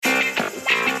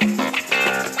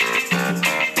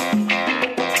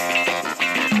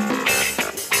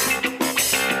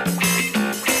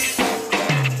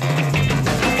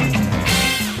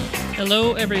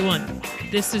everyone.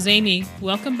 This is Amy.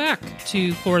 Welcome back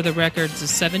to For the Records the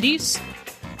 70s.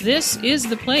 This is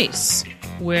the place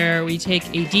where we take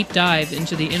a deep dive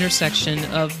into the intersection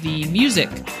of the music,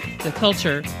 the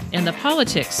culture, and the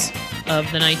politics of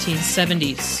the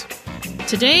 1970s.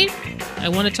 Today, I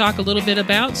want to talk a little bit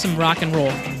about some rock and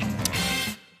roll.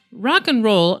 Rock and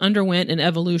roll underwent an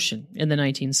evolution in the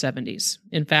 1970s.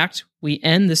 In fact, we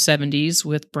end the 70s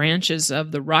with branches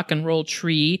of the rock and roll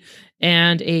tree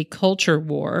and a culture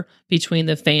war between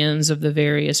the fans of the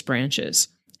various branches.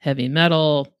 Heavy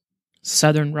metal,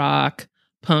 southern rock,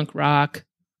 punk rock,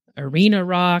 arena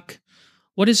rock.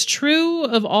 What is true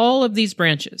of all of these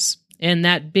branches and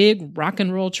that big rock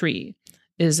and roll tree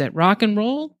is that rock and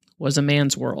roll was a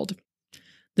man's world.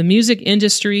 The music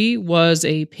industry was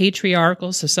a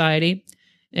patriarchal society,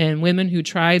 and women who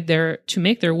tried to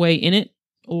make their way in it,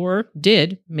 or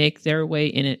did make their way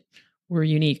in it, were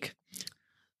unique.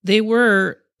 They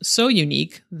were so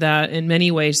unique that in many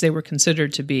ways they were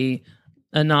considered to be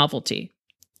a novelty.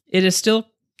 It is still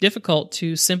difficult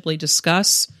to simply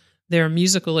discuss their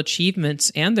musical achievements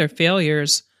and their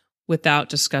failures without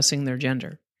discussing their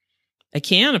gender. I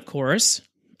can, of course.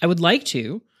 I would like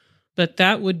to. But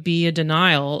that would be a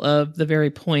denial of the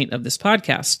very point of this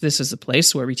podcast. This is a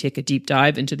place where we take a deep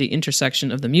dive into the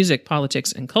intersection of the music,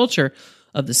 politics, and culture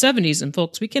of the 70s. And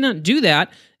folks, we cannot do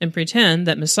that and pretend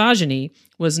that misogyny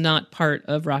was not part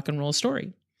of rock and roll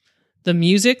story. The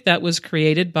music that was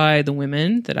created by the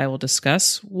women that I will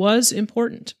discuss was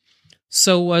important.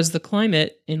 So was the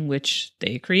climate in which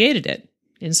they created it.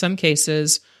 In some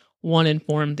cases, one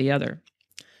informed the other.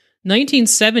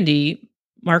 1970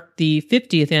 marked the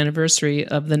 50th anniversary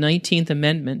of the 19th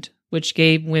Amendment, which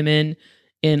gave women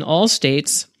in all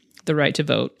states the right to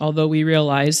vote, although we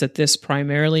realize that this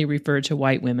primarily referred to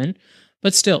white women,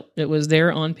 but still, it was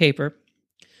there on paper.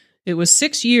 It was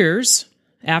 6 years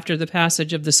after the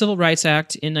passage of the Civil Rights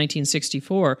Act in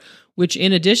 1964, which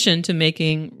in addition to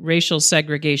making racial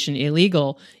segregation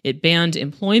illegal, it banned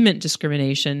employment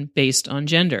discrimination based on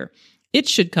gender. It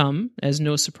should come as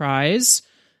no surprise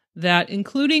that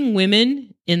including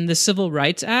women in the Civil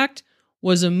Rights Act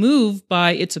was a move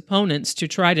by its opponents to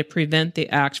try to prevent the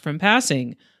act from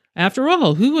passing. After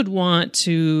all, who would want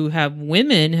to have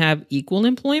women have equal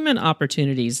employment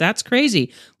opportunities? That's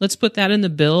crazy. Let's put that in the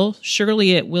bill.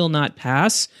 Surely it will not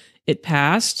pass. It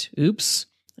passed. Oops.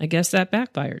 I guess that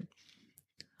backfired.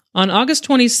 On August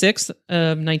 26th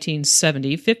of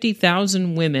 1970,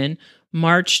 50,000 women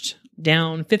marched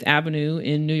down Fifth Avenue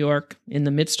in New York in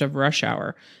the midst of rush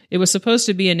hour. It was supposed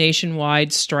to be a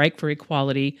nationwide strike for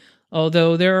equality,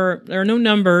 although there are no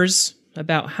numbers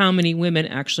about how many women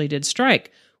actually did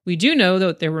strike. We do know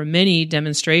that there were many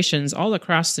demonstrations all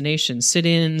across the nation,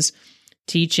 sit-ins,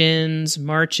 teach-ins,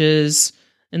 marches,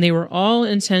 and they were all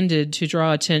intended to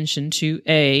draw attention to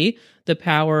A, the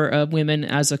power of women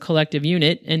as a collective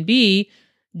unit, and B,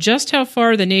 just how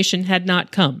far the nation had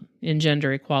not come in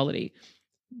gender equality.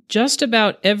 Just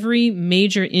about every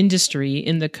major industry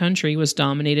in the country was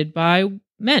dominated by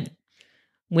men.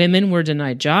 Women were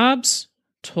denied jobs,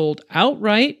 told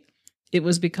outright it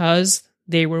was because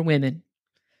they were women.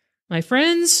 My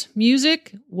friends,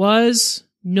 music was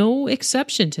no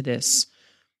exception to this.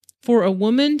 For a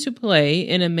woman to play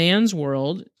in a man's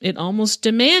world, it almost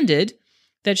demanded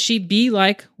that she be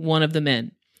like one of the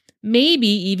men, maybe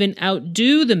even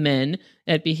outdo the men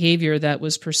at behavior that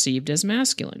was perceived as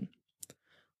masculine.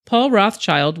 Paul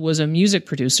Rothchild was a music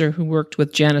producer who worked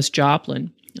with Janis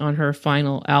Joplin on her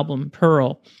final album,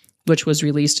 Pearl, which was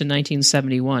released in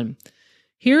 1971.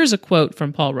 Here's a quote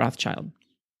from Paul Rothchild.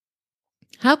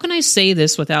 "How can I say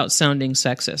this without sounding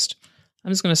sexist?"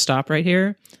 I'm just going to stop right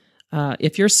here.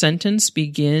 If your sentence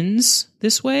begins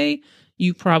this way,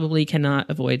 you probably cannot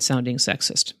avoid sounding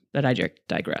sexist, but I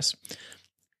digress.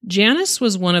 Janis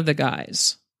was one of the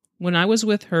guys. When I was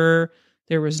with her,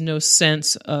 there was no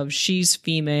sense of she's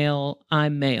female,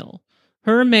 I'm male.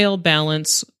 Her male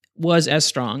balance was as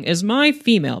strong as my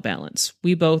female balance.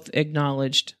 We both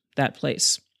acknowledged that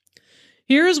place.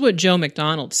 Here's what Joe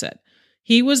McDonald said.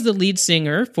 He was the lead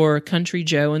singer for Country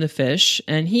Joe and the Fish,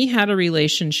 and he had a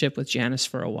relationship with Janis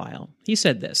for a while. He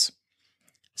said this,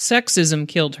 "Sexism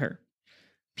killed her.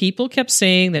 People kept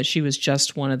saying that she was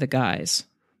just one of the guys.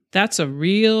 That's a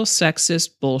real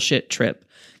sexist bullshit trip,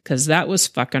 because that was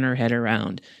fucking her head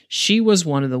around. She was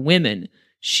one of the women.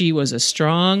 She was a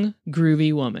strong,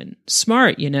 groovy woman.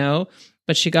 Smart,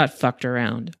 but she got fucked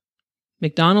around."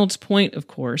 McDonald's point, of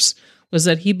course, was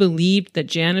that he believed that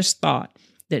Janis thought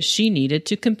that she needed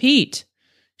to compete.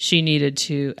 She needed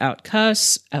to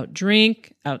outcuss,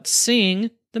 outdrink, outsing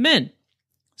the men.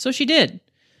 So she did.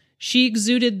 She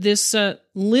exuded this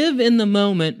live in the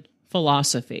moment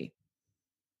philosophy.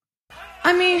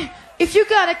 I mean, if you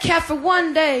got a cat for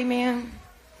one day, man,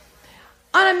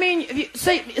 I mean, if you,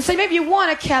 say maybe you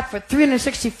want a cat for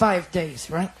 365 days,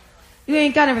 right? You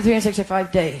ain't got it for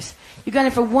 365 days. You got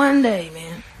it for one day,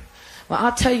 man. Well,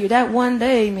 I'll tell you, that one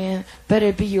day, man,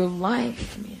 better be your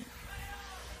life, man.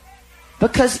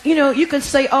 Because, you know, you can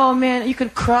say, oh, man, you can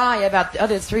cry about the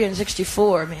other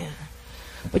 364, man.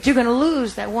 But you're going to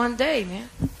lose that one day, man.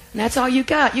 And that's all you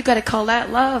got. You got to call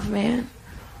that love, man.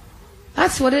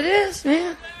 That's what it is,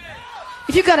 man.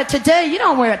 If you got it today, you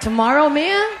don't wear it tomorrow,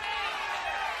 man.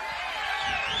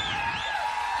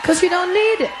 Because you don't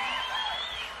need it.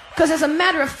 Because as a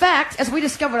matter of fact, as we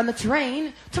discovered on the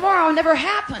train, tomorrow never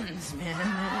happens,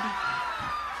 man.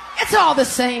 It's all the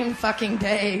same fucking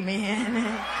day,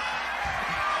 man.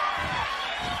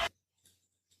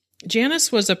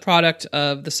 Janis was a product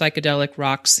of the psychedelic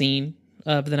rock scene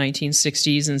of the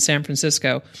 1960s in San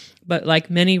Francisco, but like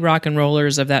many rock and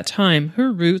rollers of that time,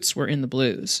 her roots were in the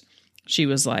blues. She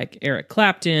was like Eric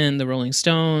Clapton, the Rolling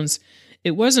Stones.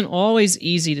 It wasn't always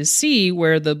easy to see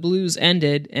where the blues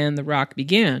ended and the rock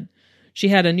began. She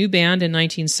had a new band in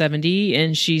 1970,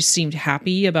 and she seemed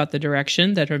happy about the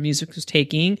direction that her music was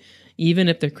taking, even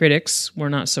if the critics were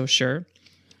not so sure.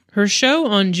 Her show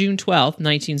on June 12th,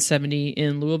 1970,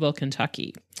 in Louisville,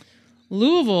 Kentucky.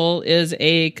 Louisville is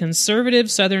a conservative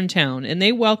southern town, and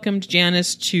they welcomed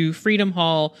Janis to Freedom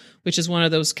Hall, which is one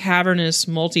of those cavernous,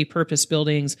 multi-purpose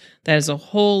buildings that is a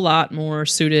whole lot more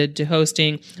suited to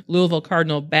hosting Louisville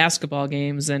Cardinal basketball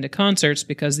games than to concerts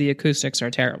because the acoustics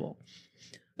are terrible.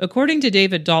 According to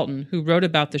David Dalton, who wrote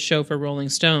about the show for Rolling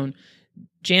Stone,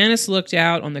 Janis looked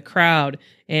out on the crowd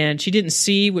and she didn't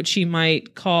see what she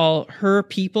might call her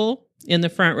people in the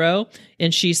front row.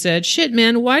 And she said, shit,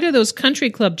 man, why do those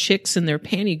country club chicks in their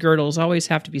panty girdles always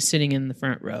have to be sitting in the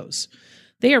front rows?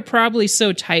 They are probably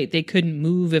so tight they couldn't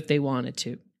move if they wanted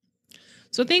to.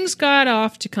 So things got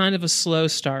off to kind of a slow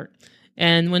start.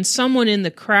 And when someone in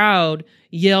the crowd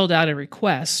yelled out a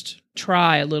request,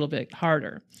 try a little bit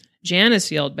harder,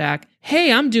 Janis yelled back,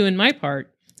 hey, I'm doing my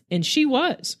part. And she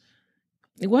was.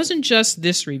 It wasn't just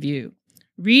this review.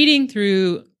 Reading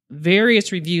through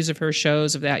various reviews of her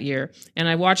shows of that year, and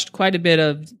I watched quite a bit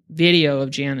of video of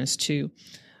Janis too,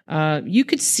 you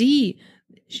could see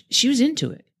she was into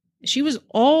it. She was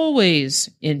always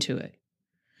into it.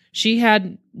 She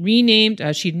had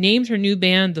she'd named her new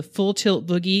band the Full Tilt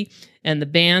Boogie, and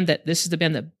this is the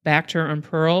band that backed her on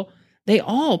Pearl. They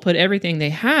all put everything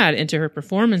they had into her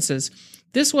performances.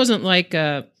 This wasn't like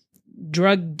a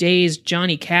drug-dazed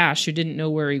Johnny Cash who didn't know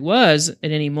where he was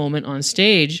at any moment on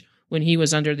stage when he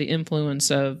was under the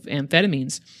influence of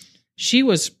amphetamines. She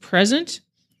was present,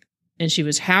 and she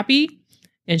was happy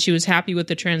with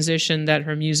the transition that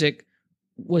her music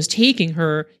was taking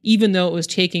her, even though it was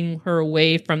taking her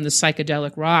away from the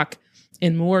psychedelic rock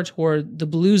and more toward the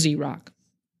bluesy rock.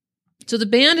 So the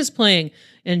band is playing,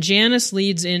 and Janis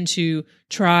leads into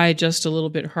Try Just a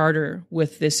Little Bit Harder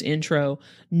with this intro,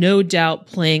 no doubt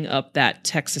playing up that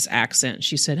Texas accent.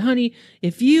 She said, honey,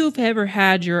 if you've ever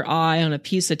had your eye on a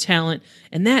piece of talent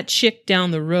and that chick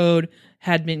down the road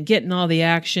had been getting all the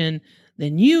action,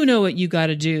 then you know what you got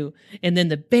to do. And then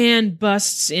the band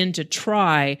busts into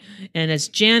Try, and as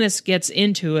Janis gets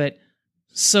into it,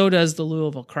 so does the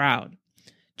Louisville crowd.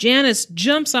 Janis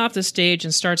jumps off the stage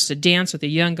and starts to dance with a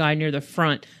young guy near the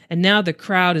front, and now the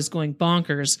crowd is going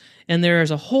bonkers, and there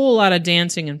is a whole lot of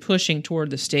dancing and pushing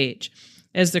toward the stage.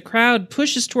 As the crowd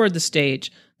pushes toward the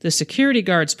stage, the security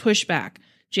guards push back.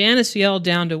 Janis yelled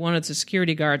down to one of the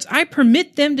security guards, I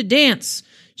permit them to dance.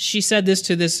 She said this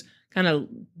to this kind of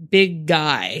big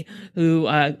guy who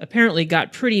apparently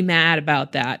got pretty mad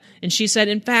about that. And she said,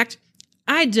 in fact,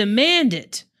 I demand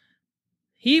it.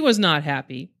 He was not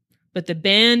happy, but the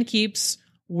band keeps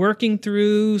working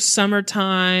through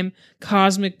Summertime,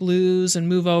 Cosmic Blues, and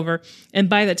Move Over. And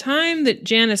by the time that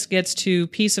Janis gets to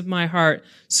Piece of My Heart,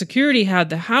 security had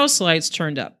the house lights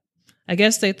turned up. I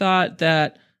guess they thought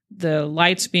that the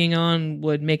lights being on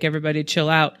would make everybody chill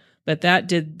out, but that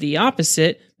did the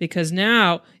opposite, because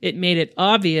now it made it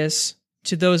obvious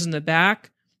to those in the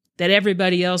back that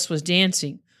everybody else was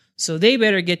dancing, so they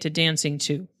better get to dancing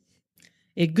too.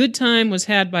 A good time was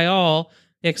had by all,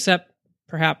 except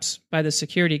perhaps by the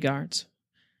security guards.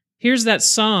 Here's that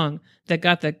song that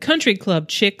got the country club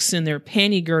chicks in their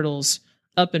panty girdles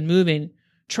up and moving.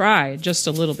 Try just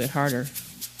a little bit harder.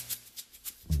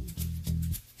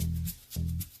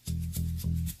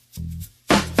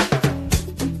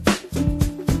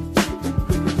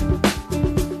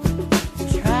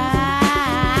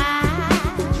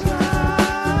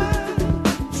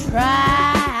 Try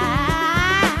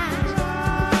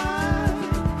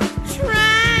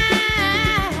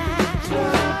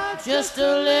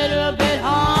little bit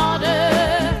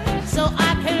harder so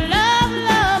I can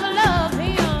love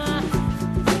him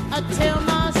until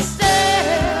myself.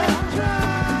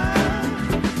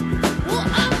 Well,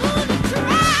 I'm gonna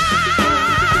try,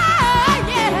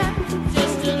 yeah,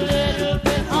 just a little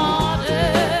bit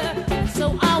harder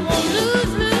so I won't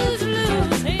lose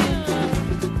him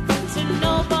to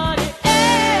nobody else.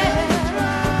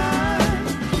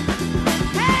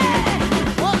 Hey,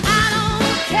 well, I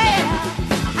don't care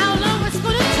how long it's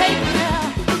gonna take now,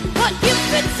 but if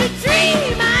it's a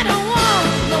dream I don't want,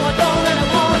 no, I don't really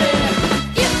want it.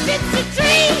 If it's a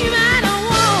dream I don't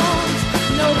want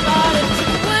nobody to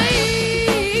wait.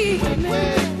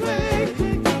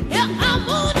 Yeah, I'm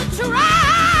gonna try,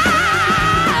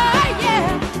 yeah,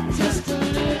 just a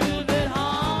little bit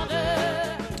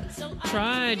harder. So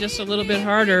Try Just a Little Bit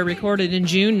Harder, recorded in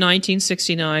June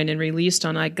 1969 and released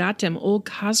on I Got Dem Old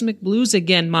Cosmic Blues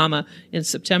Again, Mama, in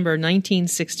September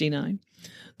 1969.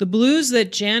 The blues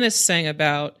that Janis sang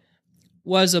about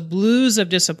was a blues of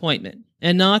disappointment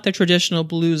and not the traditional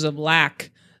blues of lack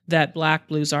that black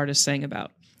blues artists sang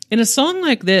about. In a song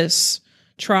like this,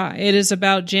 Try, it is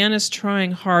about Janis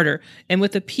trying harder, and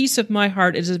with a piece of my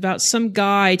heart, it is about some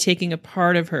guy taking a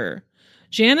part of her.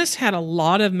 Janis had a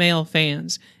lot of male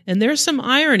fans, and there's some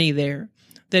irony there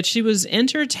that she was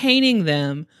entertaining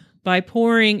them by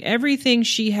pouring everything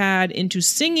she had into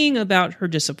singing about her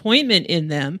disappointment in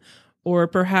them, or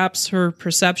perhaps her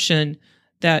perception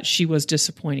that she was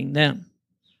disappointing them.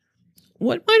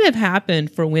 What might have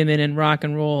happened for women in rock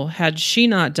and roll had she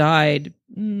not died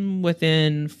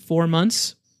within 4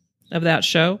 months of that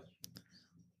show?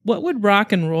 What would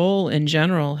rock and roll in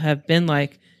general have been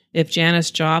like if Janis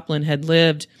Joplin had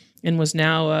lived and was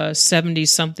now a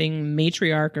 70-something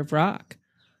matriarch of rock?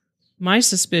 My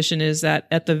suspicion is that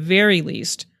at the very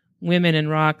least, women in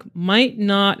rock might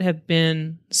not have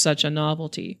been such a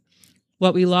novelty.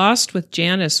 What we lost with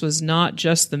Janis was not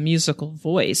just the musical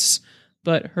voice,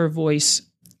 but her voice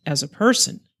as a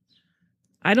person.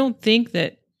 I don't think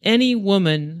that any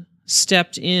woman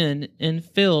stepped in and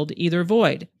filled either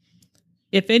void.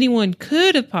 If anyone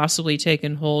could have possibly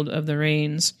taken hold of the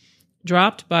reins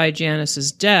dropped by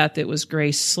Janis's death, it was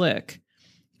Grace Slick.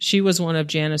 She was one of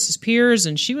Janis's peers,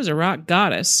 and she was a rock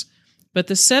goddess. But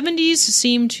the 70s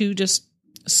seemed to just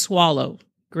swallow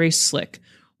Grace Slick,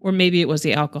 or maybe it was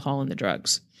the alcohol and the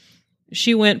drugs.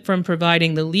 She went from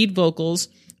providing the lead vocals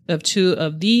of two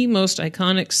of the most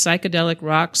iconic psychedelic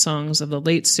rock songs of the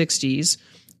late 60s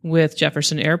with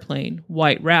Jefferson Airplane,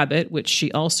 White Rabbit, which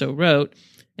she also wrote,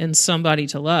 and Somebody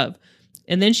to Love.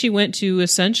 And then she went to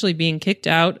essentially being kicked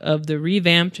out of the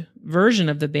revamped version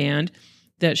of the band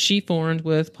that she formed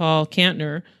with Paul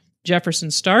Kantner, Jefferson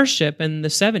Starship, in the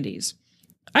 70s.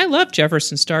 I love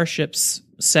Jefferson Starship's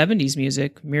 70s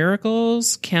music.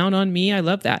 Miracles, Count on Me, I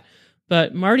love that.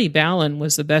 But Marty Balin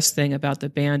was the best thing about the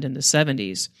band in the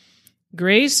 70s.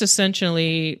 Grace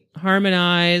essentially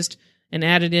harmonized and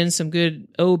added in some good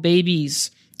 "Oh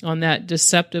Babies" on that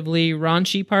deceptively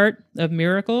raunchy part of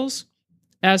Miracles.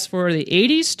 As for the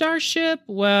 80s Starship,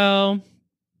 well,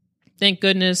 thank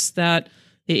goodness that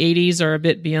the 80s are a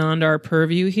bit beyond our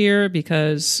purview here,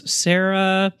 because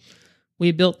Sarah,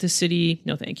 We Built the City,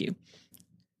 no thank you.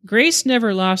 Grace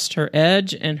never lost her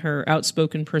edge and her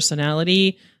outspoken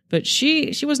personality, but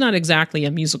she was not exactly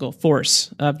a musical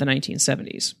force of the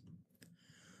 1970s.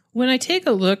 When I take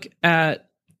a look at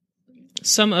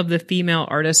some of the female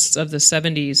artists of the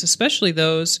 70s, especially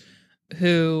those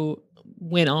who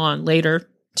went on later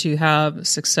to have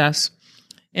success,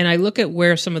 and I look at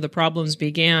where some of the problems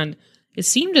began, it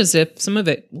seemed as if some of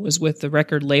it was with the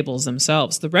record labels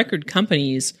themselves. The record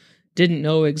companies didn't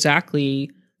know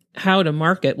exactly how to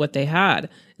market what they had.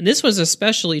 And this was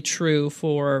especially true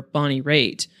for Bonnie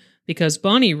Raitt, because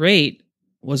Bonnie Raitt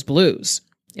was blues,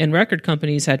 and record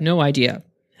companies had no idea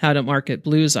how to market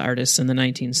blues artists in the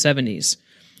 1970s.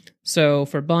 So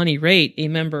for Bonnie Raitt, a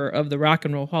member of the Rock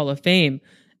and Roll Hall of Fame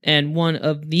and one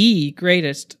of the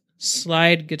greatest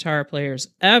slide guitar players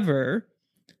ever,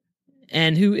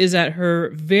 and who is at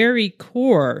her very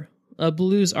core a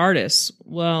blues artist,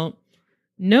 well,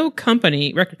 no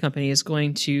record company is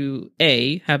going to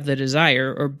A, have the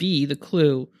desire, or B, the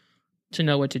clue to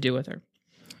know what to do with her.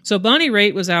 So Bonnie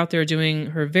Raitt was out there doing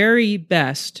her very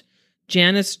best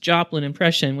Janis Joplin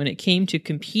impression when it came to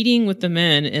competing with the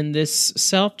men in this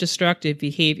self-destructive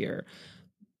behavior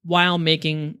while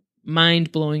making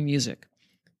mind-blowing music.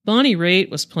 Bonnie Raitt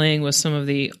was playing with some of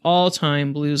the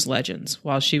all-time blues legends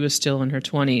while she was still in her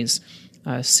 20s.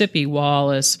 Sippy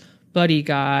Wallace, Buddy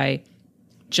Guy,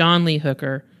 John Lee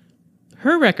Hooker.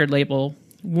 Her record label,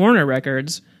 Warner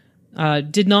Records,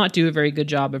 did not do a very good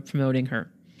job of promoting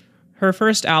her. Her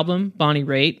first album, Bonnie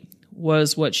Raitt,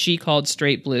 was what she called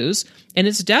straight blues, and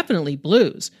it's definitely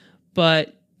blues,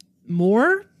 but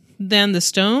more than the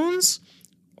Stones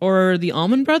or the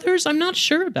Allman Brothers? I'm not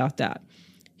sure about that.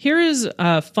 Here is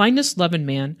Finest Lovin'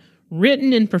 Man,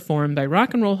 written and performed by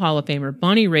Rock and Roll Hall of Famer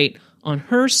Bonnie Raitt on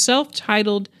her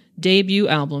self-titled debut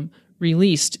album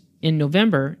released in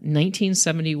November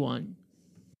 1971.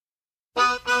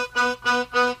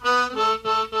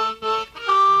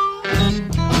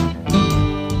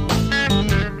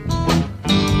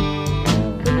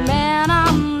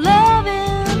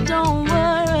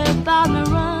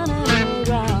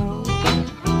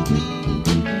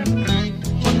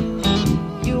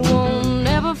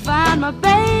 My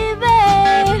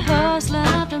baby hustling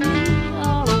after me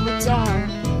all over town.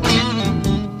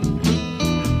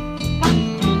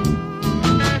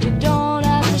 You don't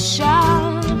have to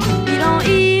shout, you don't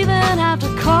even have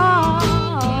to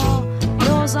call.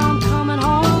 Knows I'm coming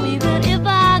home even if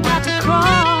I got to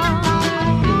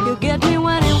crawl. He'll get me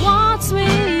when he wants me,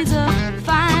 he's the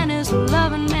finest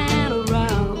loving man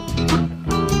around.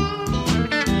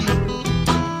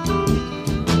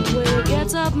 When he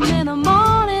gets up in the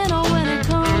morning,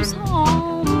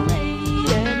 home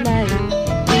late at night.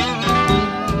 You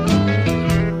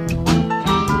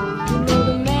know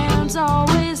the man's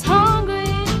always hungry,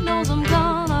 knows I'm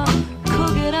gonna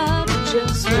cook it up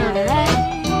just right.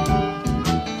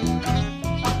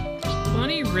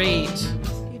 Bonnie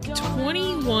Raitt,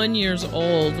 21 years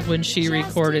old when she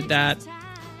recorded that.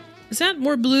 Is that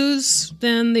more blues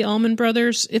than the Allman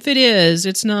Brothers? If it is,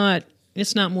 it's not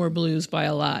more blues by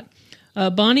a lot.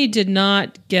 Bonnie did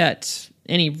not get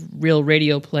any real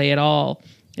radio play at all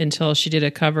until she did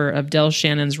a cover of Del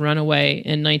Shannon's Runaway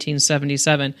in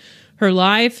 1977. Her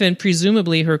life and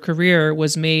presumably her career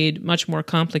was made much more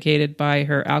complicated by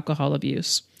her alcohol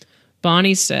abuse.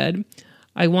 Bonnie said,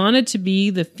 "I wanted to be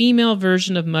the female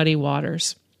version of Muddy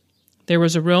Waters. There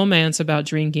was a romance about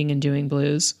drinking and doing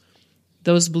blues.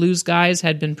 Those blues guys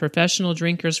had been professional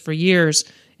drinkers for years,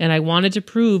 and I wanted to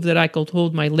prove that I could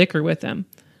hold my liquor with them.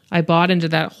 I bought into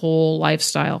that whole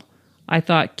lifestyle. I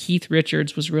thought Keith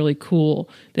Richards was really cool,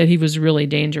 that he was really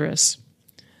dangerous."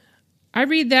 I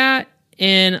read that,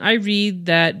 and I read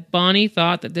that Bonnie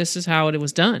thought that this is how it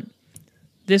was done.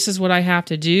 This is what I have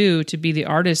to do to be the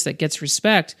artist that gets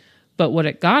respect, but what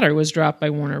it got her was dropped by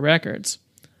Warner Records.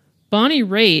 Bonnie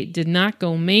Raitt did not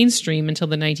go mainstream until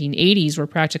the 1980s were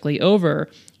practically over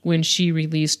when she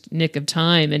released Nick of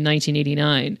Time in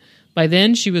 1989. By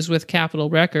then, she was with Capitol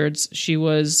Records. She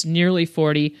was nearly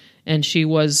 40, and she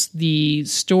was the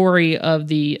story of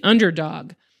the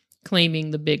underdog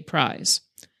claiming the big prize.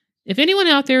 If anyone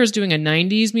out there is doing a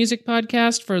 90s music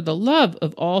podcast, for the love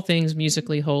of all things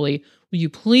musically holy, will you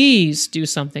please do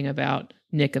something about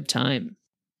Nick of Time?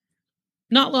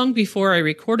 Not long before I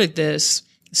recorded this,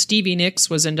 Stevie Nicks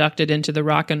was inducted into the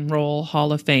Rock and Roll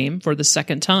Hall of Fame for the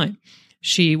second time.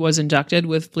 She was inducted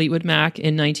with Fleetwood Mac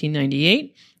in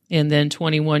 1998, and then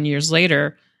 21 years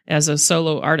later as a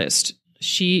solo artist.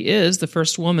 She is the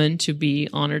first woman to be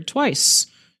honored twice.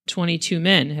 22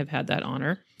 men have had that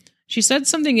honor. She said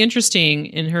something interesting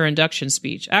in her induction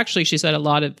speech. Actually, she said a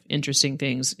lot of interesting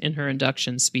things in her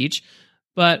induction speech.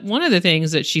 But one of the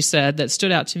things that she said that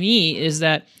stood out to me is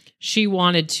that she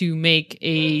wanted to make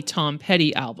a Tom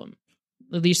Petty album.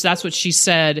 At least that's what she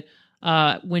said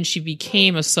when she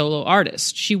became a solo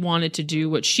artist. She wanted to do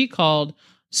what she called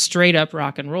straight up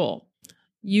rock and roll.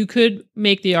 You could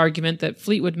make the argument that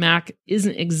Fleetwood Mac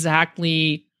isn't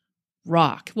exactly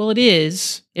rock. Well, it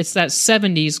is. It's that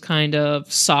 70s kind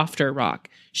of softer rock.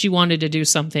 She wanted to do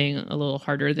something a little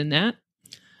harder than that.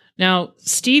 Now,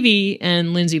 Stevie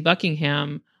and Lindsey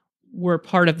Buckingham were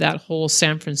part of that whole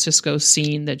San Francisco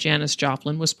scene that Janis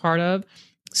Joplin was part of.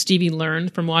 Stevie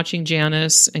learned from watching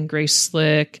Janis and Grace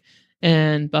Slick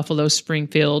and Buffalo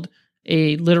Springfield,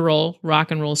 a literal rock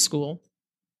and roll school.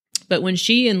 But when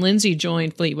she and Lindsey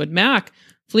joined Fleetwood Mac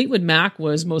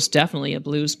was most definitely a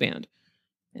blues band.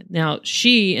 Now,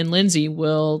 she and Lindsey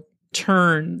will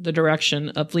turn the direction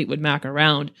of Fleetwood Mac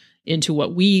around into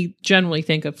what we generally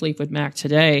think of Fleetwood Mac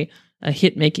today, a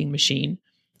hit-making machine.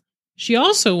 She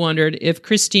also wondered if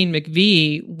Christine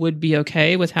McVie would be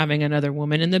okay with having another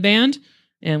woman in the band,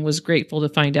 and was grateful to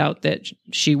find out that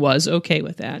she was okay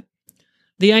with that.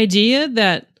 The idea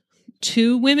that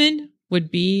two women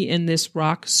would be in this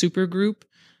rock supergroup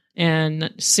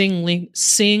and sing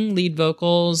lead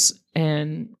vocals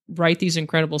and write these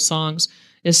incredible songs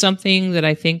is something that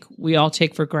I think we all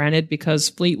take for granted because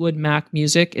Fleetwood Mac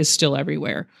music is still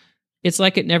everywhere. It's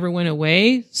like it never went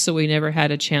away, so we never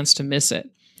had a chance to miss it.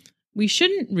 We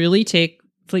shouldn't really take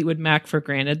Fleetwood Mac for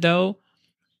granted, though.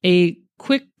 A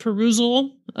quick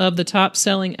perusal of the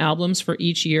top-selling albums for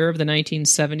each year of the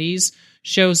 1970s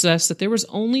shows us that there was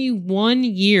only one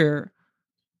year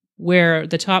where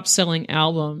the top-selling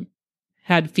album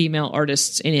had female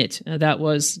artists in it. That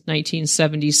was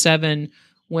 1977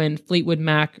 when Fleetwood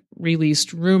Mac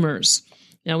released Rumors.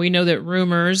 Now, we know that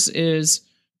Rumors is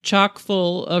chock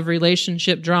full of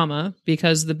relationship drama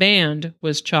because the band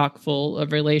was chock full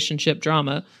of relationship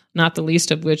drama, not the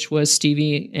least of which was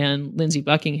Stevie and Lindsey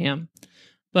Buckingham.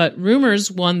 But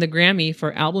Rumors won the Grammy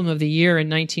for Album of the Year in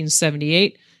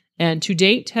 1978, and to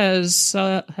date has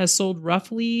sold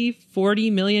roughly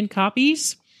 40 million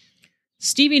copies.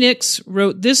 Stevie Nicks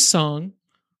wrote this song,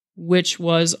 which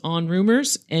was on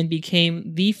Rumors and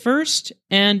became the first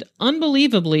and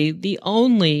unbelievably the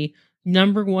only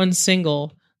 #1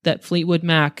 single that Fleetwood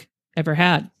Mac ever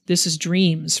had. This is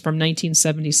Dreams from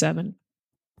 1977.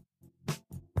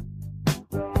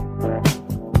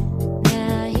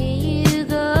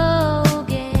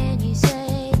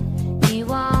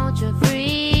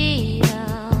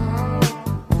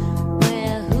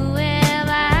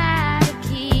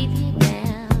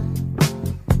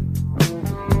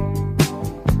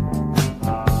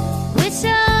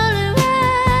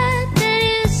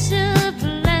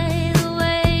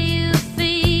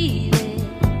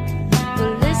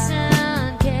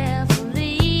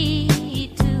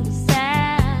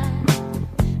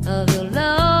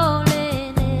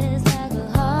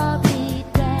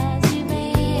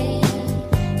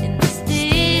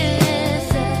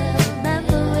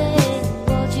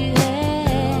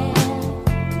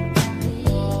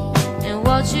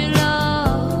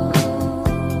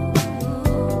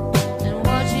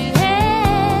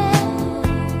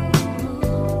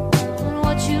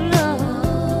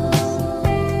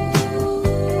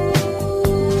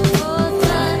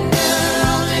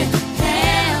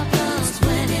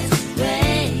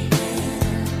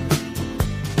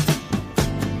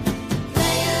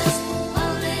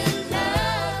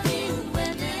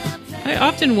 I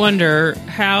often wonder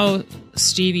how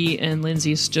Stevie and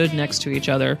Lindsey stood next to each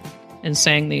other and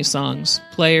sang these songs.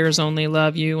 Players only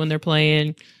love you when they're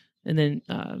playing. And then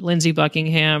Lindsey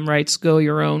Buckingham writes Go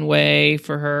Your Own Way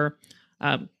for her.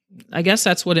 I guess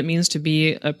that's what it means to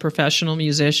be a professional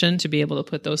musician, to be able to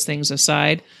put those things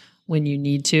aside when you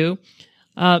need to.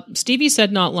 Stevie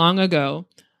said not long ago,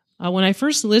 when I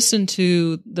first listened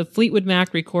to the Fleetwood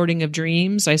Mac recording of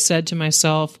Dreams, I said to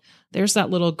myself, there's that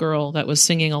little girl that was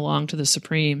singing along to the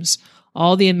Supremes.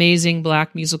 All the amazing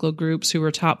black musical groups who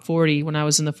were top 40 when I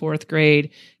was in the 4th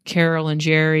grade, Carol and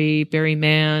Jerry, Barry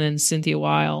Mann, and Cynthia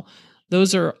Weil.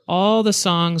 Those are all the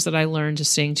songs that I learned to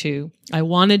sing to. I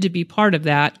wanted to be part of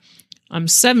that. I'm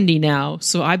 70 now,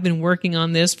 so I've been working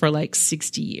on this for like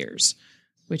 60 years,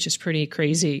 which is pretty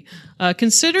crazy.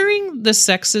 Considering the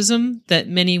sexism that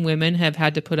many women have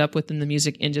had to put up with in the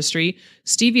music industry,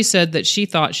 Stevie said that she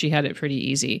thought she had it pretty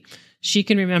easy. She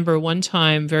can remember one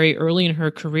time very early in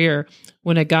her career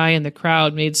when a guy in the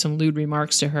crowd made some lewd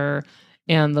remarks to her,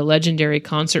 and the legendary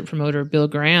concert promoter Bill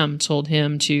Graham told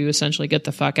him to essentially get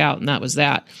the fuck out, and that was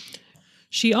that.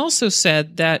 She also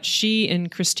said that she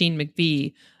and Christine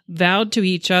McVie vowed to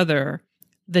each other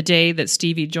the day that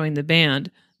Stevie joined the band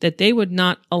that they would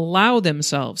not allow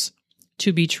themselves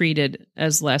to be treated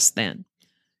as less than.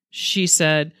 She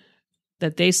said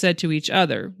that they said to each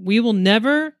other, we will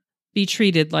never be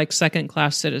treated like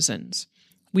second-class citizens.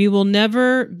 We will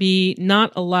never be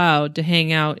not allowed to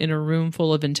hang out in a room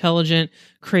full of intelligent,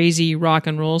 crazy rock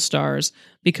and roll stars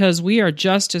because we are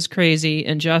just as crazy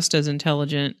and just as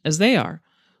intelligent as they are.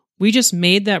 We just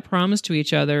made that promise to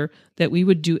each other that we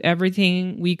would do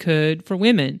everything we could for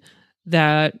women,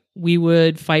 that we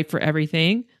would fight for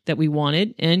everything that we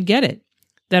wanted and get it,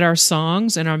 that our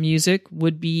songs and our music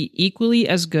would be equally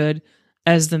as good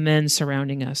as the men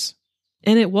surrounding us.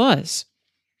 And it was.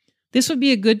 This would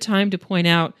be a good time to point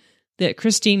out that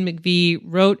Christine McVie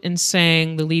wrote and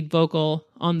sang the lead vocal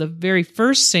on the very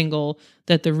first single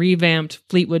that the revamped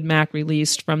Fleetwood Mac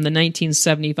released from the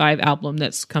 1975 album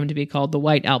that's come to be called the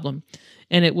White Album.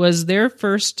 And it was their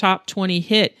first top 20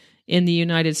 hit in the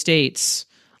United States.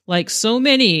 Like so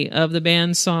many of the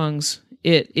band's songs,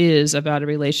 it is about a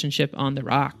relationship on the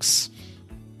rocks.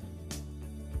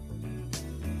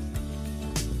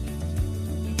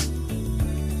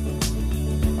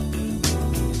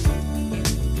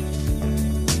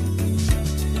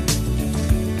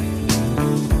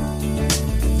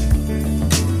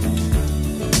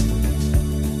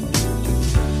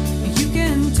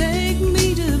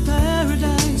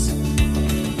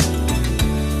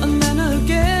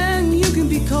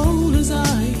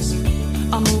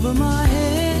 My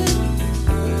head,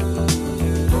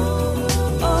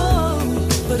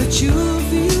 oh, but it sure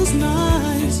feels nice.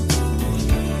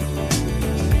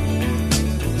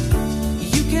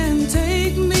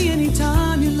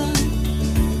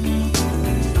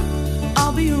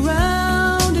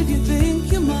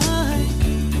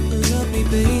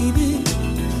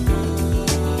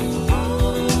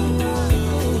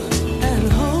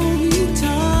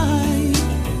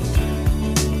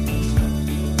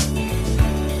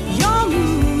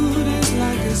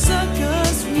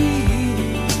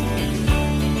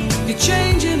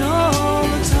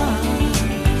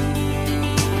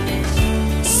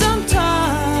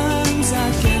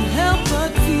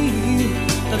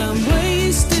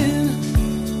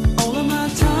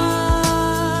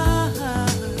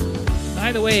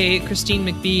 way, Christine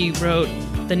McVie wrote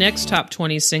the next top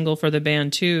 20 single for the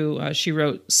band, too. She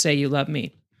wrote Say You Love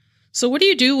Me. So what do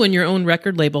you do when your own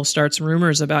record label starts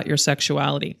rumors about your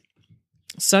sexuality?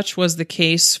 Such was the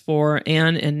case for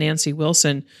Ann and Nancy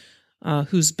Wilson,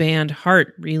 whose band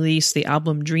Heart released the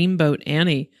album Dreamboat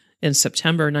Annie in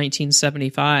September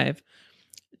 1975.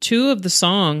 Two of the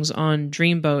songs on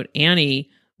Dreamboat Annie,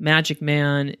 Magic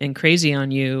Man and Crazy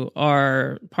on You,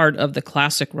 are part of the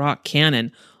classic rock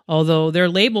canon, although their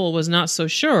label was not so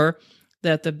sure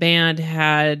that the band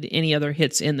had any other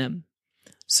hits in them.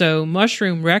 So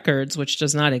Mushroom Records, which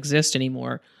does not exist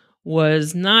anymore,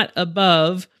 was not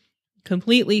above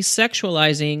completely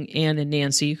sexualizing Ann and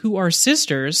Nancy, who are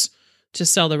sisters, to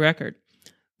sell the record.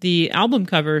 The album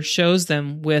cover shows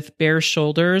them with bare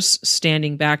shoulders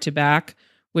standing back to back,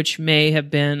 which may have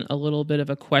been a little bit of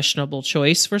a questionable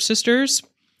choice for sisters.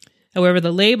 However,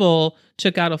 the label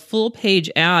took out a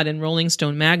full-page ad in Rolling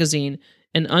Stone magazine,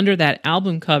 and under that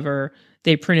album cover,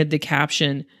 they printed the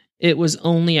caption, "It was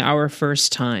only our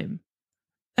first time."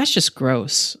 That's just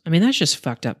gross. I mean, that's just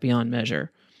fucked up beyond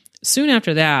measure. Soon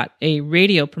after that, a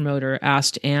radio promoter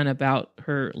asked Ann about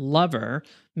her lover,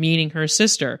 meaning her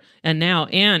sister, and now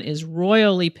Ann is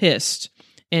royally pissed,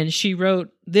 and she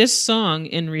wrote this song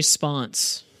in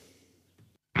response.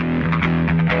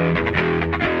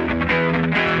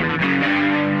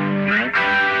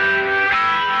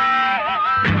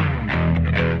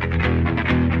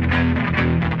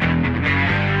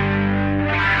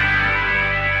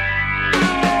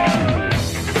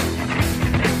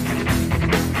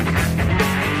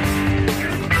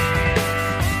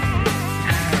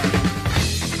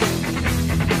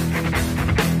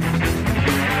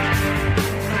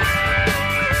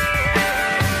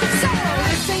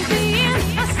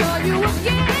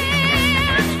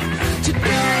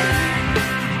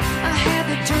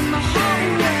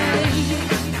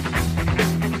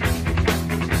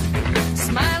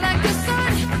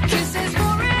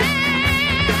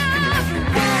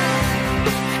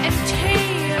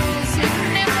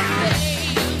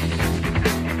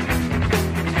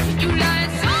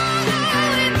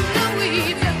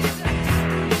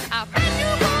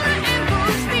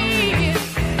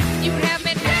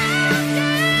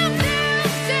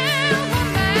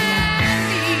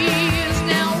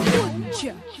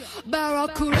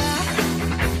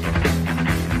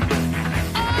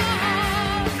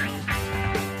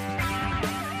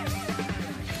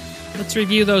 Let's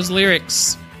review those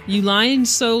lyrics. You lying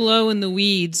so low in the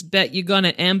weeds, bet you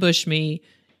gonna ambush me.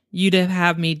 You'd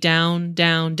have me down,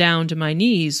 down, down to my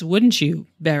knees, wouldn't you,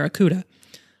 Barracuda?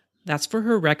 That's for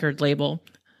her record label.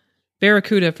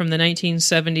 Barracuda from the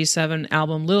 1977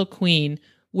 album Lil Queen,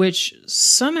 which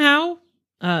somehow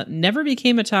never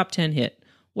became a top 10 hit.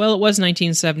 Well, it was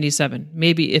 1977.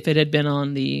 Maybe if it had been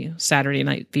on the Saturday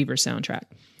Night Fever soundtrack.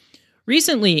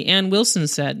 Recently, Ann Wilson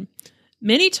said,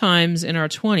 "Many times in our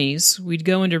 20s, we'd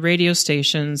go into radio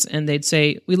stations and they'd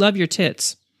say, 'We love your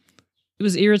tits.' It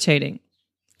was irritating.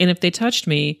 And if they touched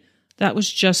me, that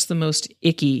was just the most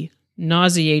icky,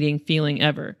 nauseating feeling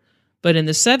ever. But in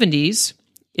the 70s,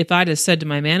 if I'd have said to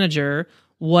my manager,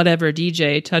 whatever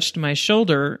DJ touched my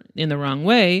shoulder in the wrong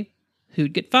way,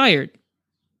 who'd get fired?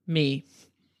 Me."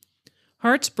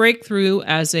 Heart's breakthrough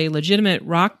as a legitimate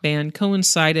rock band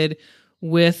coincided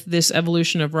with this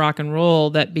evolution of rock and roll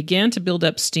that began to build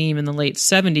up steam in the late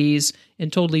 70s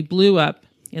and totally blew up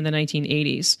in the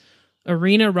 1980s.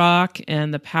 Arena rock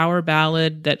and the power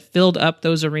ballad that filled up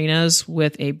those arenas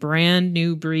with a brand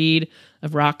new breed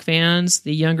of rock fans,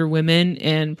 the younger women,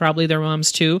 and probably their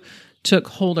moms too, took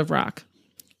hold of rock.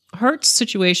 Heart's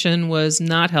situation was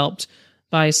not helped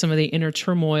by some of the inner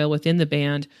turmoil within the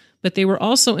band, but they were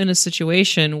also in a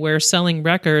situation where selling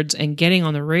records and getting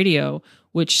on the radio,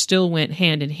 which still went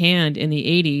hand in hand in the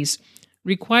 80s,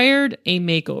 required a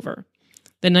makeover.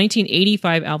 The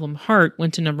 1985 album Heart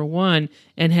went to number 1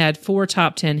 and had 4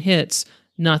 top 10 hits,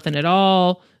 Nothing at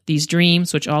All, These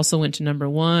Dreams, which also went to number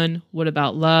 1, What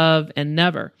About Love, and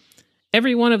Never.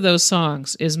 Every one of those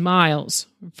songs is miles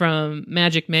from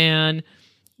Magic Man,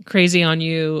 Crazy on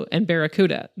You, and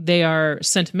Barracuda. They are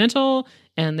sentimental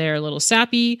and they're a little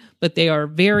sappy, but they are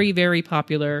very, very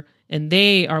popular, and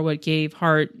they are what gave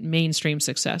Heart mainstream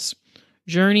success.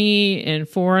 Journey and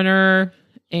Foreigner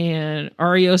and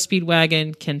REO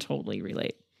Speedwagon can totally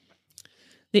relate.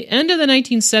 The end of the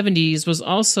 1970s was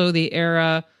also the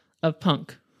era of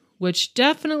punk, which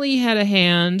definitely had a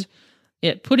hand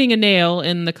at putting a nail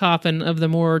in the coffin of the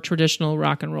more traditional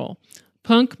rock and roll.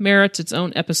 Punk merits its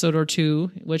own episode or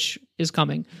two, which is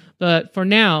coming. But for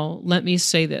now, let me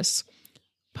say this.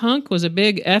 Punk was a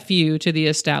big FU to the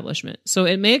establishment. So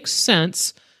it makes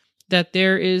sense that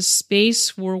there is space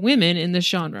for women in this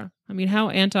genre. I mean, how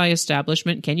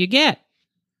anti-establishment can you get?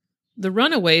 The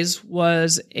Runaways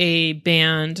was a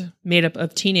band made up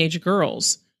of teenage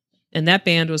girls, and that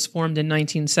band was formed in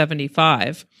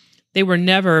 1975. They were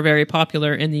never very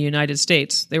popular in the United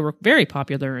States. They were very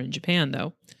popular in Japan,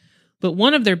 though. But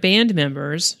one of their band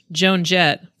members, Joan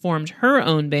Jett, formed her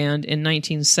own band in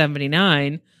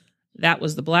 1979. That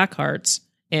was the Blackhearts.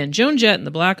 And Joan Jett and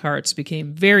the Blackhearts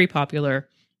became very popular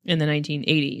in the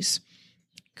 1980s.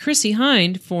 Chrissie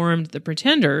Hynde formed the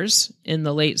Pretenders in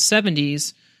the late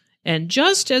 70s. And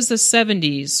just as the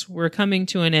 70s were coming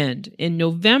to an end, in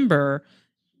November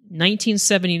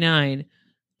 1979,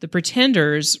 the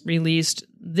Pretenders released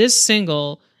this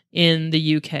single in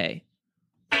the UK.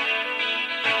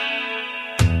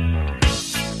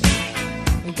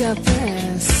 Got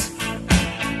this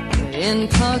in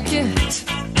pocket,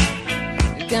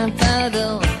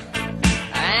 gunpowder,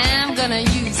 I'm gonna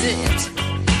use it.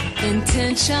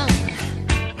 Intention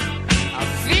of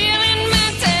feeling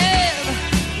mental,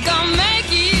 gonna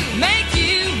make you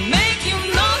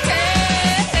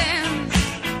notice.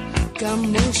 Got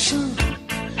motion,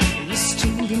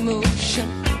 restrained emotion.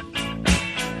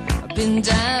 I've been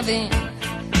diving,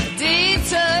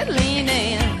 detour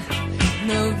leaning,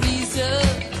 no reason.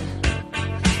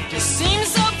 Just seems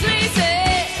so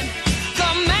pleasing.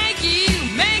 Gonna make you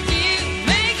notice.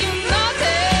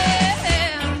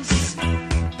 Gonna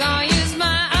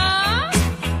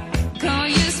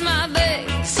use my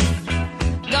arms, gonna use my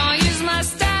legs, gonna use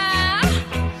my style,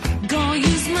 gonna use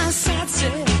my side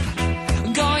step, gonna use my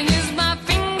fingers, gonna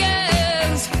use my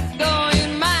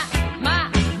imagination. 'Cause I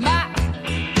gonna make you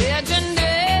see. Nobody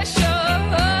else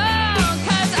here,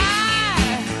 no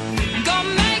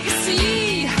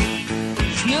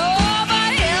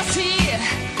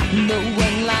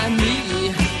one like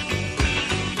me.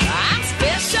 I'm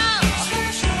special,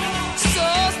 so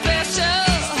special.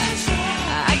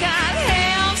 I got to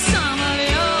have some of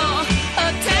your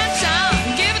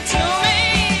attention. Give it to me.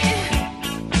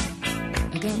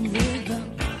 I got rhythm,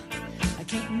 I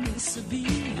can't miss a beat.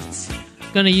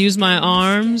 Gonna use my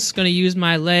arms, gonna use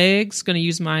my legs, gonna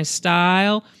use my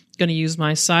style, gonna use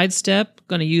my sidestep,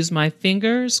 gonna use my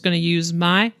fingers, gonna use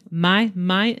my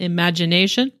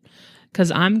imagination,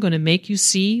 because I'm gonna make you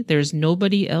see there's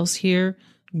nobody else here,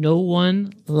 no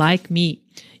one like me.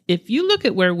 If you look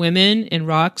at where women in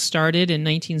rock started in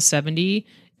 1970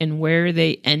 and where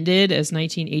they ended as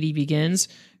 1980 begins,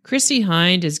 Chrissie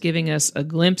Hynde is giving us a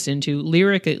glimpse into,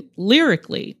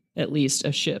 lyrically at least,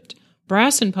 a shift.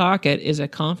 Brass in Pocket is a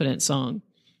confident song.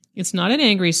 It's not an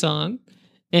angry song,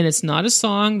 and it's not a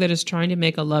song that is trying to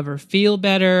make a lover feel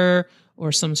better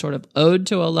or some sort of ode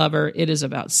to a lover. It is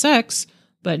about sex,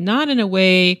 but not in a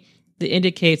way that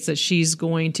indicates that she's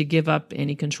going to give up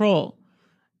any control.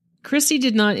 Chrissie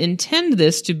did not intend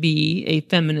this to be a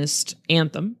feminist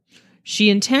anthem. She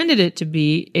intended it to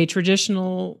be a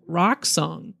traditional rock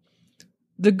song.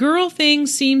 The girl thing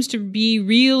seems to be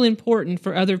real important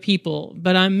for other people,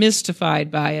 but I'm mystified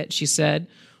by it, she said.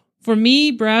 For me,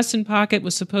 Brass in Pocket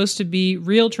was supposed to be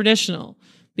real traditional,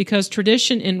 because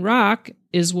tradition in rock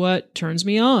is what turns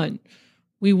me on.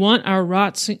 We want our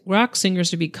rock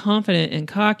singers to be confident and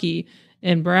cocky,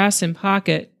 and Brass in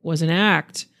Pocket was an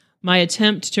act, my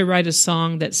attempt to write a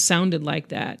song that sounded like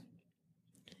that.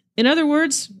 In other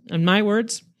words, in my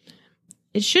words,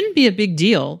 it shouldn't be a big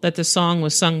deal that the song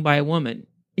was sung by a woman.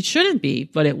 It shouldn't be,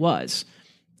 but it was.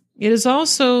 It is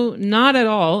also not at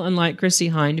all unlike Chrissie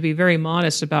Hynde to be very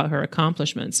modest about her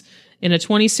accomplishments. In a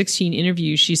 2016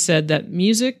 interview, she said that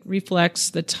music reflects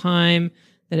the time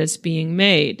that it's being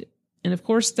made. And of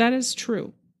course, that is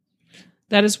true.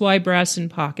 That is why Brass in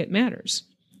Pocket matters.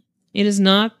 It is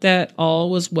not that all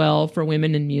was well for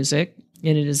women in music,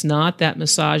 and it is not that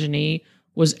misogyny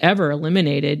was ever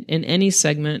eliminated in any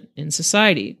segment in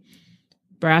society.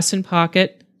 Brass in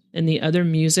Pocket and the other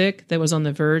music that was on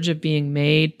the verge of being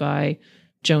made by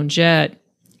Joan Jett,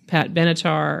 Pat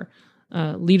Benatar,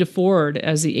 Lita Ford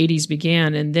as the 80s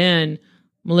began, and then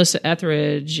Melissa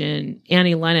Etheridge and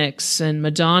Annie Lennox and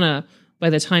Madonna by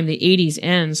the time the 80s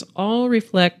ends, all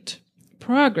reflect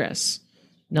progress,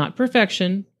 not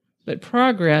perfection, but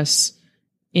progress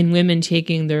in women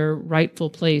taking their rightful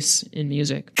place in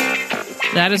music.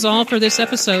 That is all for this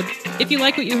episode. If you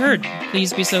like what you heard,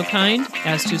 please be so kind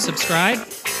as to subscribe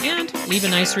and leave a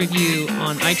nice review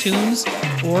on iTunes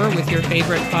or with your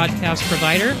favorite podcast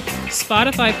provider.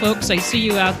 Spotify folks, I see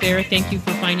you out there. Thank you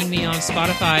for finding me on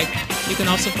Spotify. You can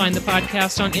also find the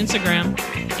podcast on Instagram.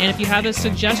 And if you have a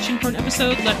suggestion for an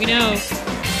episode, let me know.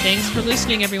 Thanks for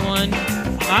listening, everyone.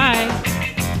 Bye.